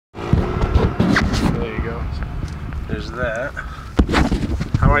There's that.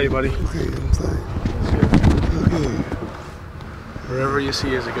 How are you, buddy? Okay, I'm fine. Okay. Wherever you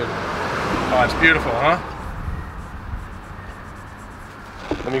see is a good one. Oh, it's beautiful, huh?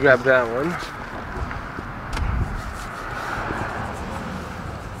 Let me grab that one.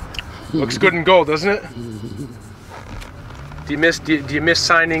 Looks good in gold, doesn't it? Do you miss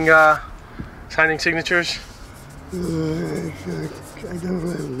signing signing signatures? I don't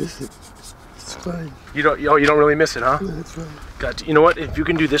really miss it. It's fine. You don't really miss it, huh? No, it's fine. Got you know what? If you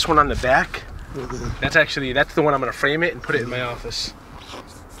can do this one on the back, Okay. that's the one I'm gonna frame it and put it in my office.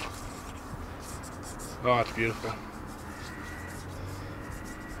 Oh, it's beautiful.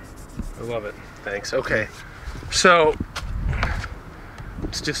 I love it. Thanks. Okay, so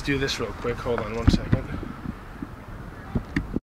let's just do this real quick. Hold on one second.